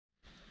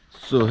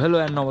So hello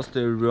and नमस्ते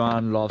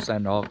everyone loves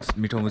and हक्स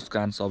मिठो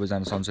मुस्कान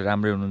सबैजना सन्चै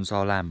राम्रै हुनुहुन्छ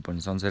होला हामी पनि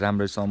सन्चै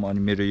राम्रै छौँ। अनि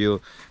मेरो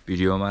यो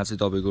भिडियोमा चाहिँ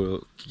तपाईँको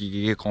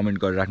के कमेन्ट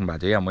गरिराख्नु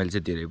भएको थियो क्या, मैले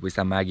चाहिँ धेरै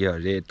पैसा मागेँ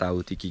अरे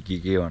यताउति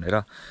के भनेर।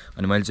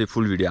 अनि मैले चाहिँ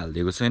फुल भिडियो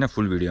हालिदिएको छु होइन।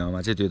 फुल भिडियोमा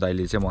चाहिँ त्यो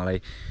दाइले चाहिँ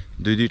मलाई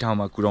दुई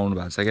ठाउँमा कुराउनु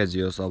भएको छ क्या।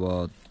 जियोस्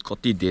अब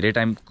कति धेरै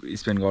टाइम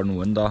स्पेन्ड गर्नु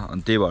हो नि त,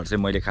 अनि त्यही भएर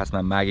चाहिँ मैले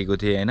खासमा मागेको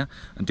थिएँ होइन।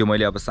 अनि त्यो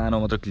मैले अब सानो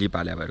मात्र क्लिप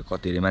हाले भएर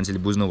कति धेरै मान्छेले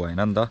बुझ्नु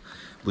भएन नि त,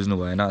 बुझ्नु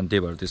भएन। अनि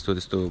त्यही भएर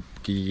त्यस्तो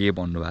के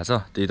भन्नुभएको छ,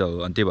 त्यही त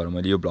हो। अनि त्यही भएर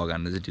मैले यो ब्लग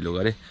हान्न चाहिँ ढिलो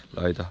गरेँ। ल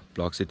है त,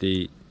 ब्लग चाहिँ त्यही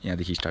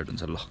यहाँदेखि स्टार्ट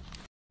हुन्छ। ल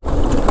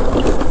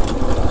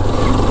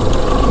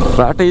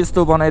बाटो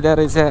यस्तो बनाइदिएर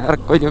रहेछ यार,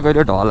 कहिले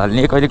कहिले ढल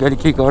हाल्ने, कहिले कहिले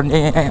के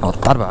गर्ने,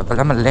 हतार भएको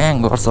बेलामा ल्याङ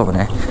गर्छ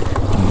भने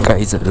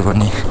गाइजहरू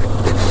पनि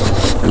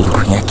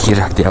यहाँ के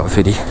राख्दियो अब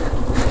फेरि।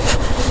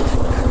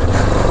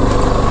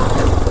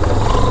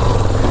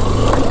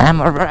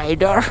 आमर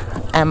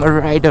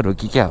राइडर हो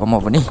कि क्या हो म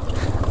पनि।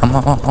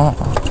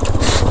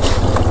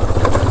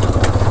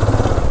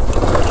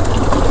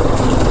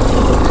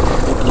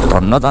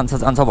 भन्न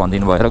जान्छ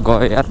भनिदिनु भएर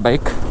गयो यार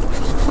बाइक।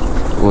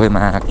 ओए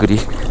माकुरी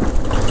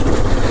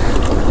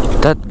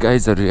द्याट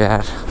गाइजहरू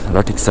यार।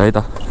 ल ठिक छ है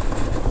त,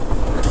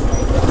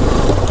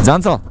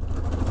 जान्छ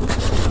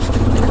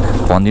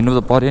भनिदिनु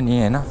त पऱ्यो नि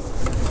होइन।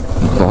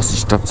 बस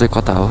स्टप चाहिँ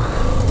कता हो?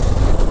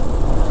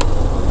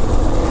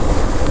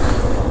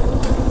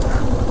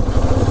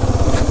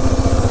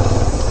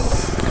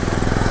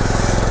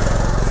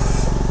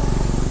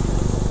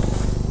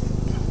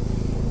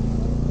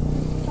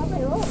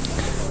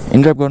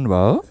 इन्ड्राइभ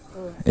गर्नुभयो हो?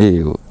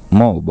 ए हो,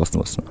 म हो।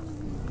 बस्नु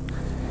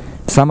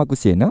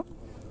सामाकुसी होइन?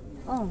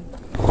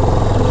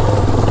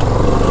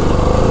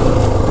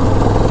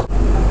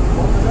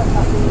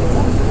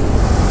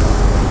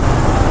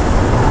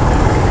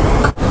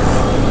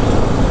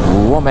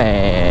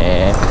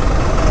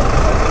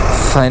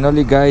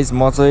 फाइनली गाइज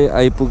म चाहिँ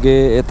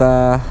आइपुगेँ यता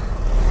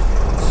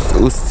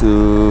उस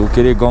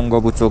के अरे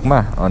गङ्गबु चोकमा।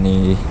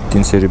 अनि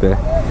 300 रुपियाँ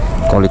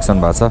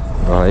कलेक्सन भएको छ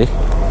र है।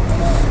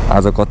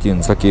 आज कति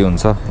हुन्छ के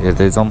हुन्छ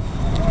हेर्दै जाउँ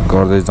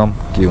गर्दै जाउँ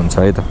के हुन्छ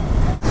है त।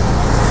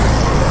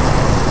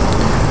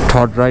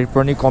 थर्ड राइड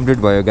पनि कम्प्लिट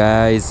भयो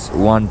गाइज,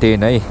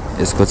 110 है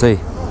यसको चाहिँ।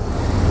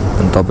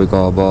 अनि तपाईँको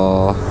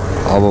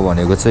अब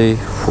भनेको चाहिँ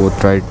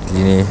फोर्थ राइड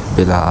लिने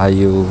बेला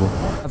आयो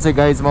चाहिँ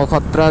गाइज। म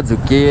खतरा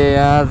झुक्किएँ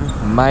यार,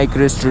 माइक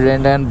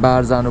रेस्टुरेन्ट एन्ड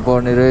बार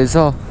जानुपर्ने रहेछ।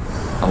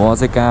 म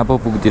चाहिँ कहाँ पो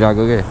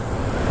पुगिदिरहेको के।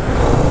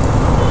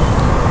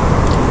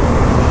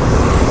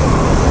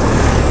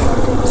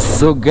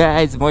 सो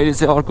गाइज मैले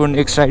चाहिँ अर्को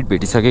नेक्स्ट राइड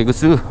भेटिसकेको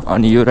छु।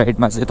 अनि यो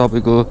राइडमा चाहिँ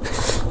तपाईँको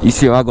यी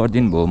सेवा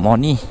गरिदिनु भयो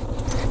मनी।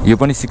 यो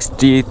पनि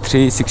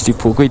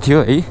 63-64 कै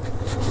थियो है।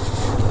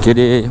 के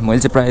अरे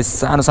मैले चाहिँ प्रायः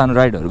सानो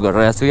राइडहरू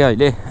गरिरहेको छु क्या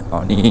अहिले।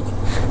 अनि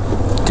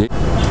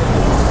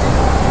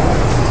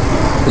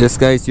यस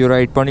गाइज यो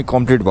राइड पनि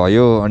कम्प्लिट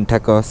भयो। अनि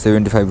ठ्याक्क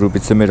 75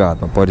 रुपिस चाहिँ मेरो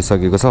हातमा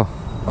परिसकेको छ।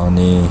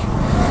 अनि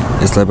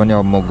यसलाई पनि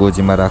अब म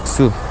गोजीमा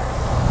राख्छु।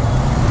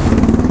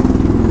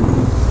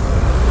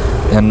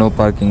 यहाँ नो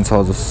पार्किङ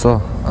छ जस्तो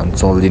छ, अनि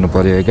चलिदिनु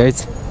पऱ्यो है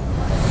गाइज,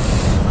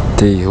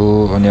 त्यही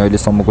हो। अनि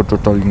अहिलेसम्मको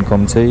टोटल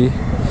इन्कम चाहिँ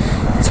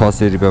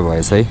 600 रुपियाँ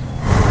भएछ है।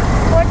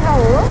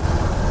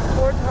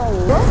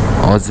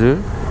 हजुर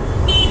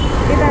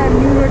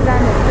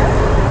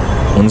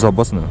हुन्छ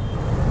बस्नु।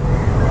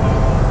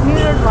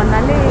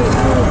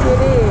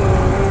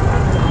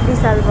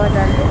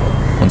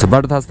 हुन्छ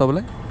बाटो थाहा छ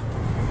तपाईँलाई?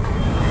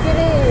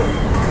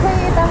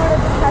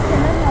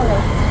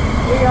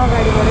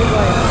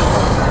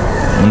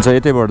 हुन्छ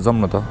यतैबाट जाउँ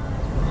न त।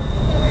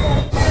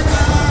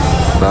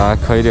 बा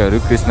खैरेहरू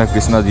कृष्ण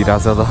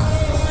दिइरहेछ त।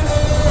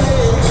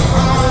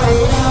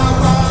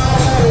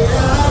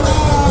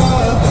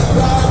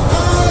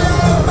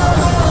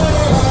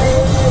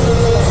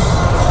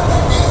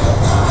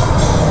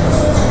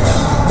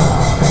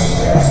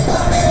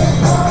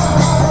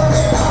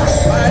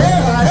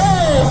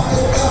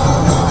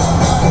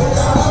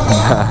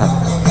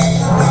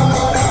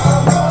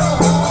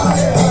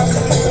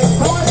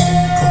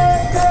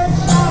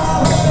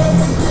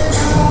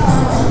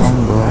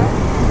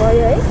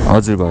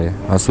 हजुर भयो,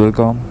 हस्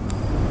वेलकम।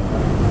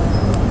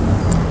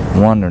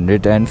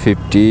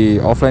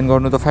 150 अफलाइन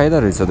गर्नु त फाइदा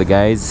रहेछ त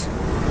गाइज।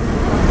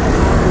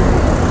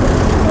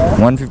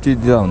 150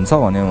 दिँदा हुन्छ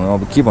भने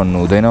अब के भन्नु,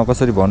 हुँदैन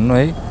कसरी भन्नु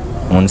है।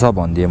 हुन्छ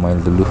भनिदिएँ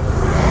मैले त, लु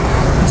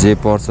जे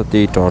पर्छ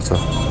त्यही टर्छ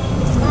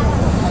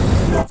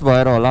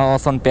भएर होला।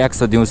 असन प्याक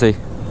छ दिउँसै,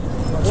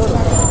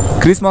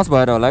 क्रिसमस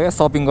भएर होला क्या।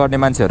 सपिङ गर्ने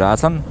मान्छेहरू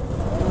आछन्।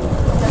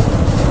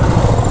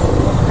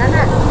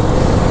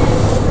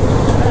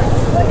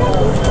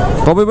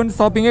 तपाईँ पनि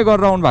सपिङै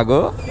गरेर आउनु भएको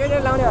हो?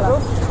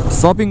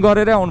 सपिङ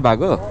गरेरै आउनु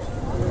भएको?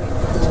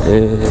 ए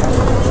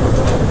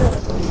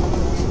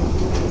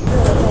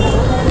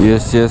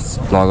यस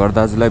भ्लगर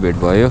दाजुलाई भेट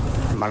भयो।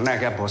 मरना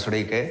क्या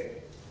भोसड़ी के,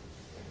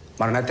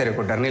 मरना तेरे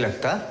को डर नहीं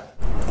लगता?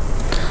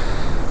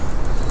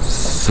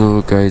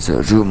 सो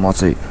गाइजहरू म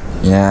चाहिँ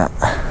यहाँ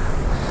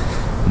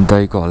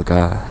दाइको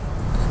हल्का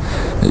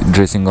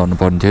ड्रेसिङ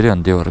गर्नुपर्ने थियो अरे,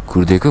 अनि त्यो भएर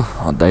कुर्दिएको।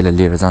 दाइलाई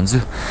लिएर जान्छु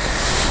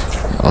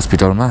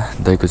हस्पिटलमा।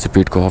 दाइको चाहिँ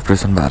पेटको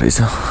अपरेसन भएको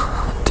रहेछ।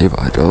 त्यही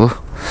भएर हो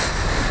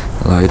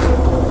ल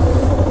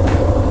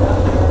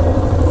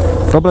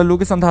तपाईँलाई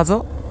लोकेसन थाहा छ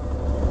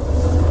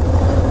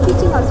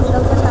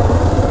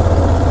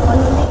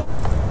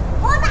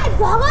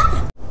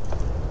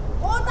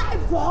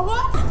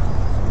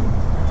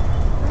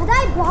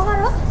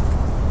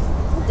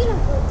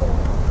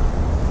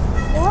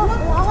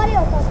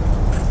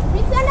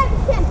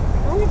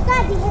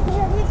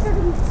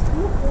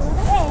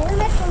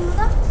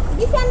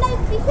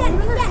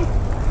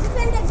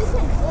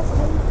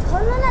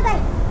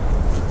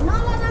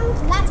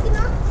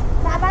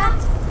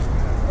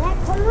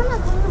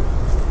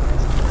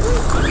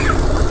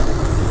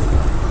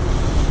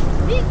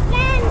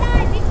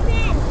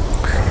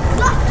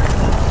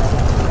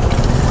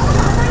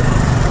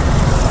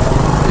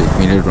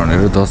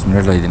भनेर 10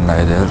 मिनट लगाइदिनु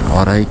लाग्यो यार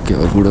हराइ के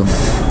हो बुढो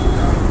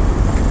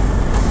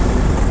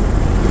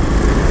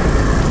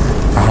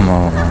आमा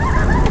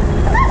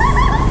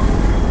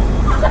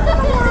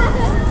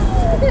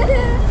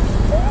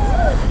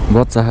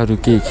बच्चाहरू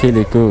के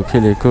खेलेको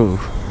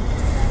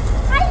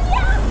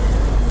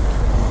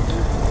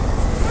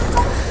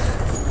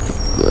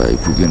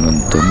आइपुगेन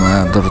अन्त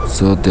मादर छ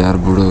त्यार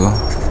बुढो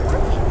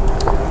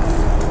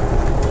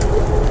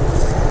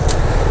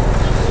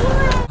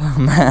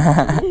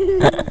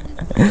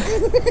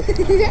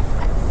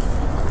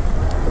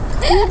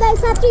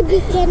साँच्चै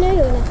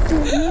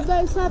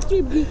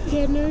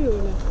बिग्रे नै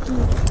होला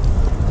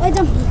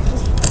एकदम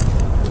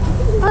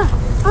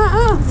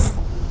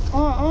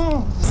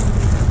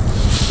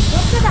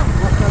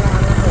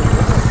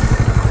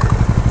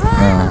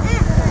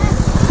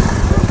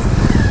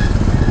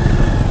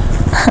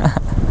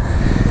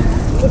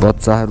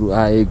बच्चाहरू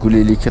आए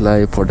गुलिली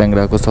खेलाए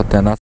फट्याङ्ग्राको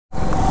सत्यानाश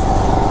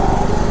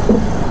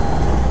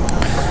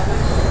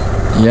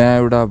यहाँ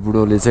एउटा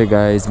बुढोले चाहिँ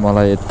गाइज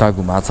मलाई यता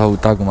घुमाछ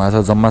उता घुमाछ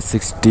जम्मा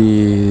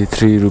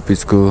 63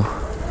 रुपिसको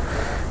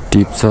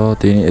टिप छ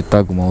त्यही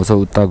यता घुमाउँछ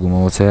उता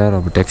घुमाउँछ यार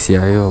अब ट्याक्सी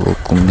आयो अब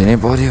घुम्दिनै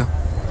पर्यो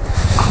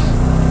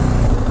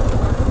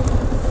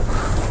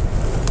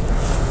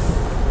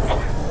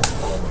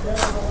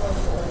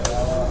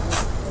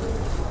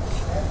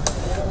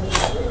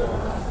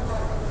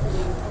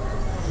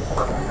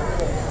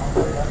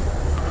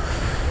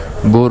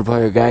बोर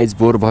भयो गाइज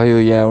बोर भयो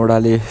यहाँ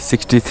एउटाले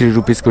 63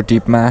 रुपिसको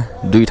टिपमा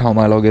 2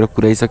 ठाउँमा लगेर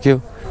पुऱ्याइसक्यो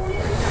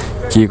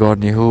के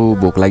गर्ने हो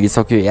भोक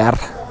लागिसक्यो यार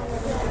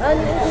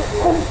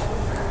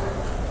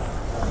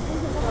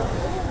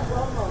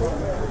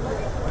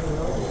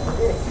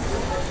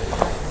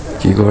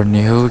के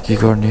गर्ने हो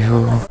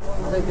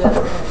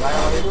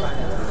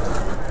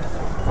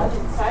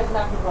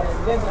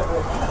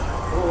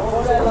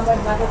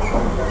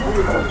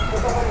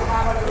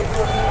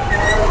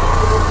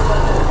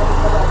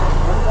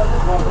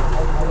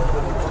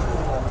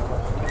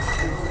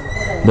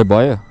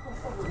भयो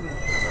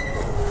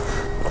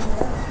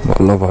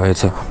बल्ल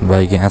भएछ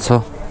बाइक यहाँ छ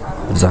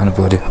जानु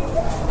पर्यो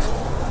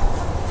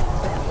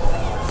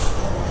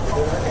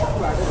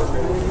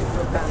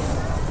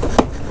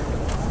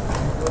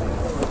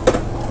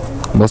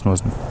बस्नु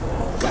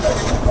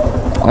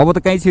अब त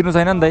कहीँ छिर्नु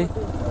छैन नि दाइ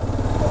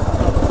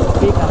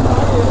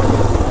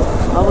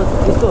अब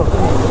यस्तो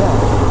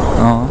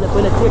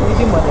पहिला चेक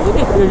दिदिउँ भनेको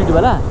थिएँ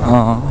क्रेडिटवाला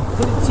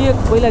चेक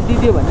पहिला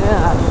दिदियो भने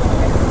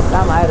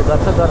काम आएर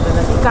गर्छ गर्दैन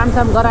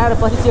कामसाम गराएर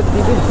पछि चेक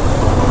दिदिउँ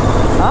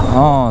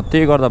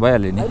त्यही गर्दा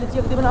भइहाल्यो नि अहिले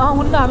चेक दियो भने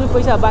हुन्न हामी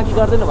पैसा बाँकी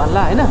गर्दैन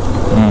भन्ला होइन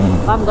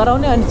काम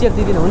गराउने अनि चेक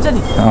दिदिनु हुन्छ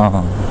नि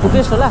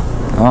बेस्ट होला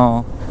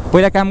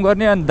पहिला काम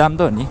गर्ने अनि दाम त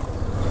हो नि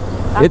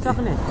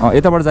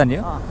यताबाट जाने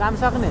हो काम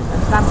सक्ने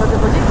काम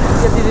सकेपछि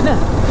चेक दिदिनँ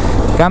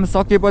काम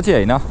सकेपछि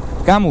होइन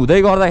काम हुँदै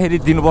गर्दाखेरि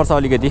दिनुपर्छ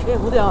अलिकति ए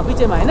हुँदै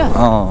बिचैमा होइन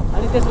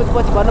अनि त्यसपछि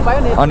पछि भन्न पायो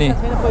नि अनि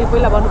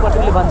पहिला भन्नुपर्छ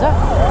उसले भन्छ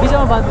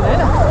बिचमा भन्दैन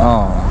होइन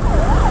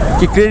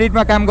कि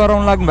क्रेडिटमा काम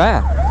गराउनु लाग्नु भयो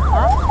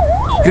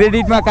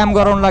क्रेडिटमा काम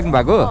गराउनु लाग्नु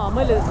भएको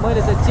मैले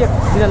चाहिँ चेक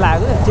दिन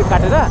लागेको चेक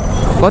काटेर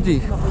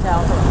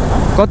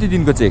कति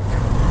दिनको चेक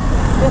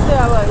त्यस्तै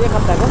अब 1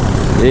 हप्ताको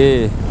ए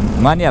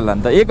मानिहाल्ला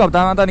नि त 1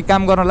 हप्तामा त अनि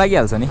काम गर्न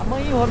लागिहाल्छ नि म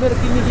यही हो मेरो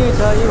क्लिनिक यही छ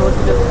यही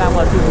हस्पिटलको काम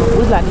गर्छु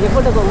बुझ्ला नि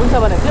एकपल्टको हुन्छ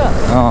भनेको थियो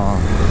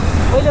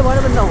अहिले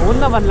भन्यो भने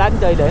हुन्न भन्ला नि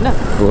त अहिले होइन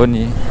हो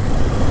नि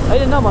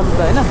अहिले नभन्नु त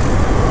होइन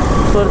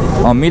छोडिदिन्छु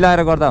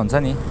मिलाएर गर्दा हुन्छ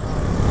नि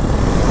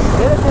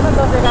धेरै छैन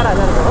 10-11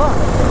 हजारको हो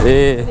ए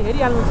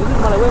हेरिहाल्नु थियो नि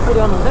मलाई वेब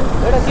पुर्याउनुहुन्छ नि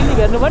एउटा क्लिनिक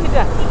हेर्नु भयो नि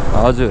त्यहाँ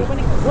हजुर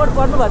पनि बोर्ड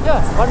पढ्नु भएको थियो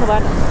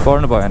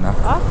पढ्नु भएन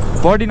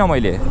पढिनँ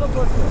मैले ठुलो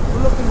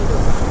क्लिनिक हो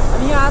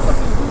अनि यहाँ अर्को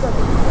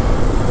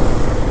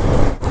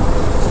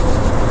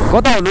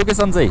कता हो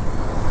लोकेसन चाहिँ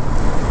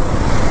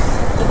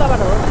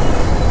यताबाट हो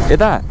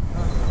यता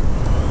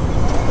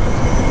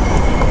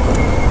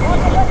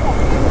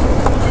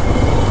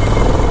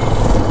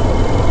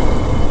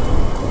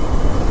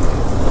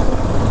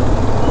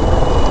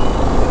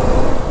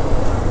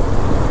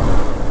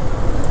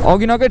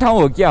अघि नकै ठाउँ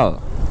हो क्या हो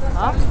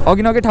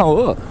अघि नकै ठाउँ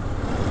हो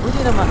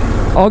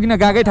अघि न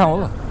गएकै ठाउँ हो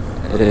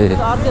ए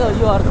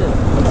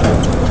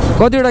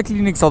कतिवटा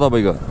क्लिनिक छ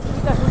तपाईँको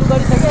सुरु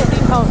गरिसकेँ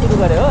 3 ठाउँ सुरु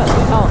गरेँ हो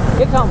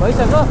 1 ठाउँ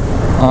भइसक्यो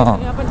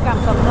यहाँ पनि काम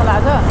सक्नु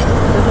लाग्छ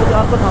त्यसपछि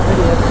अर्को ठाउँ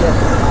फेरि हेर्छु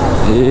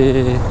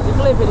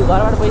एक्लै फेरि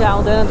घरबाट पैसा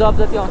आउँदैन जब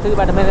जति आउँछ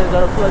त्यतिबाट म्यानेज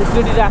गर्छु अलिक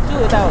क्रेडिट राख्छु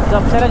यता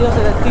जब स्यालेरी आउँछ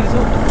त्यता तिर्छु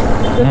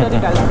त्यो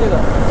तरिकाले के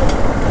गर्छु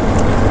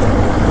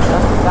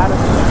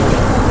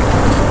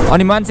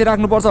अनि मान्छे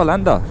राख्नुपर्छ होला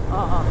नि त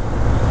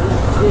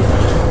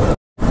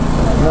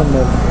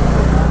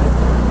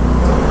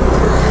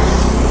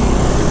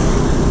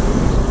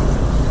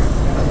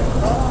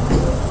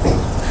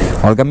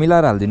हल्का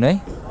मिलाएर हालिदिनु है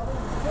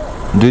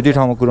दुई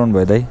ठाउँमा कुराउनु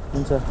भयो दाइ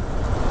हुन्छ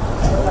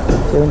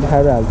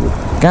 75 हाल्छु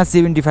कहाँ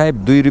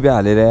 75 2 रुपियाँ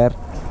हालेर यार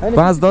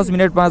 5-10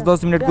 मिनट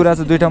कुरा छ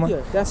दुई ठाउँमा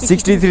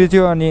 63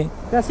 थियो अनि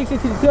त्यहाँ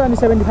 63 थियो अनि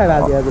 75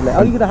 हाल्छु हजुरलाई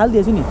अलिकति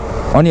हालिदिएछु नि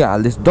अनि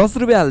हाल्दैछु 10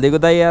 रुपियाँ हालिदिएको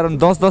दाइ यार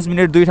 10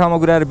 मिनट दुई ठाउँमा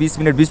कुराएर 20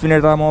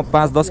 मिनटमा म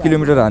 5-10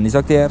 किलोमिटर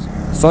हानिसक्थेँ यार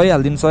 100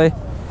 हालिदिनु 100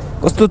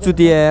 कस्तो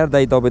चुतिया यार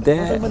दाइ तपाईँ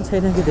त्यहाँ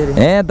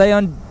ए दाइ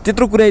अनि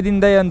त्यत्रो कुराइदिनु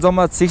दाइ अनि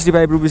जम्मा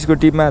 65 रुपिसको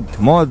टिपमा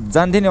म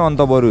जान्थेँ नि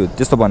अन्त बरु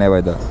त्यस्तो भने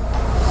भए त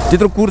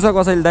त्यत्रो कुर्छ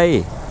कसैले दाइ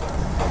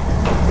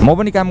म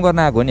पनि काम गर्न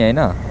आएको नि होइन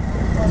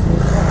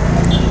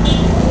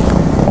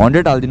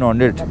 100 हालिदिनु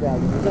 100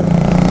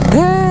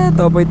 ए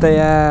तपाईँ त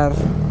यार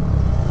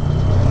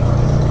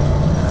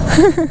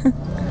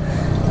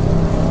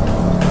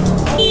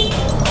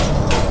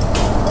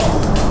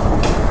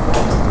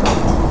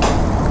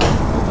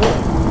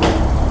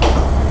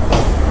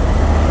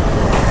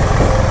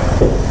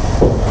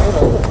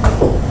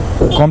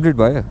कम्प्लिट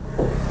भयो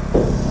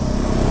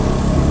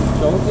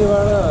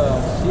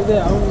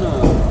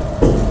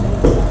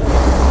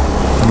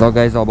ल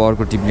गाइस अब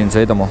अर्को टिप लिन्छु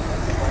है त म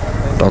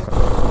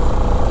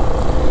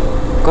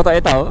कता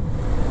यता हो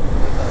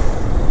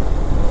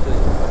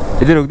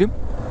यति रोकिदिउँ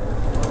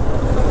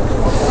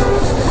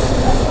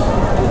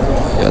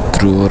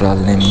यत्रो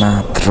ओह्राल्ने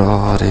मात्र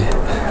अरे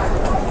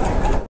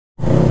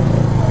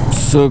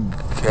सो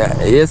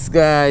यस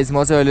गाइस म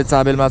चाहिँ अहिले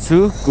चाबेलमा छु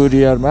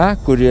कुरियर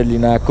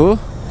लिन आएको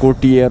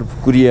कुरियर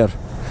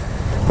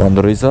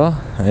भन्दो रहेछ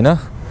होइन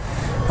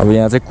अब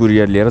यहाँ चाहिँ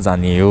कुरियर लिएर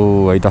जाने हो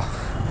है त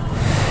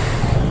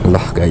ल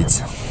गाइस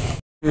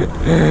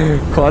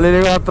खलेर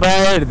मात्र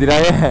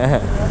हेरिदिरहेँ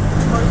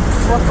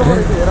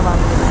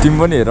तिमी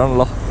पनि हेर न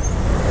ल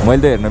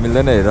मैले त हेर्न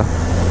मिल्दैन हेर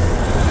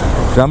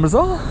राम्रो छ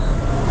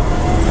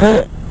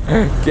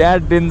क्या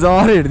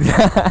डेन्जर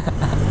हेरिदिए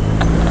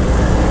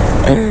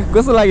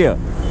कस्तो लाग्यो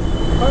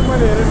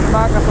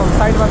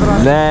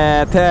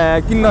ल्या थ्या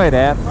किन नहेर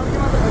यार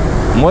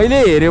मैले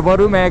हेरेँ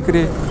बरु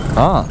म्याक्रे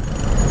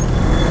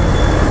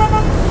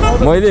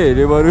मैले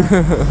हेरेँ बरु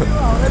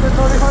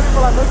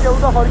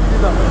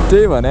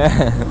त्यही भने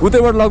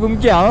उतैबाट लगौँ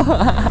क्या हो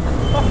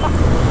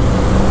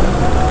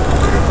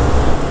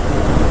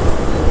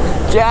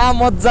क्या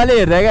मजाले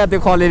हेर्दा क्या त्यो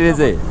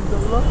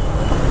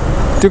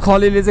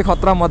खलेले चाहिँ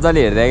खतरा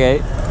मजाले हेर्दा क्या है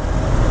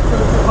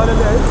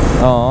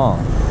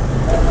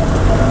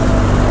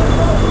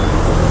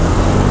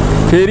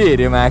फेरि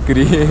हेऱ्यो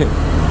माक्री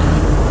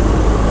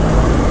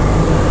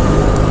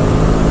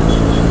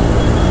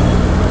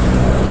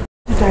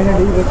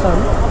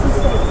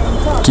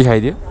के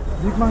खाइदियो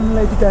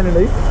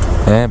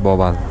ए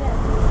बबाल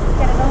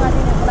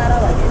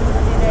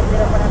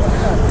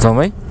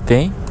जम्मै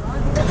त्यहीँ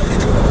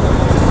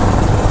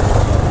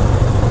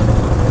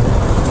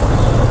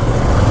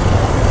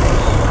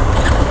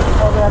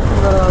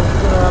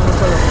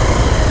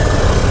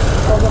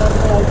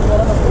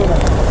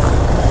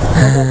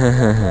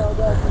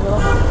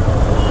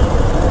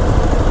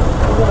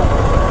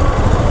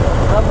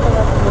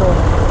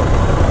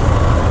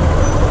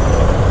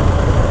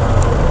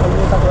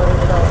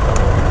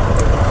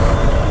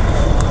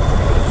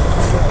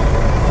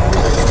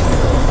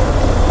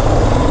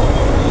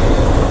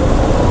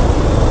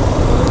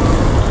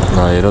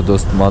हेर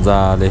दोस्त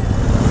मजाले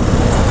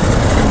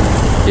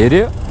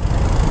हेऱ्यो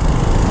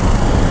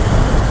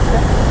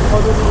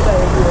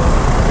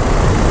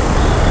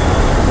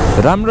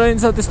राम्रो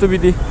रहेछ त्यस्तो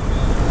विधि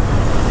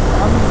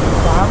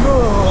हाम्रो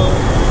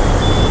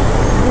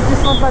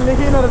किस्मतमा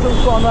लेखिएन रहेछ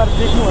उसको अनुहार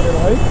देख्नु भनेर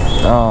है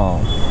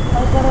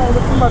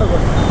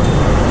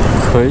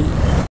खोइ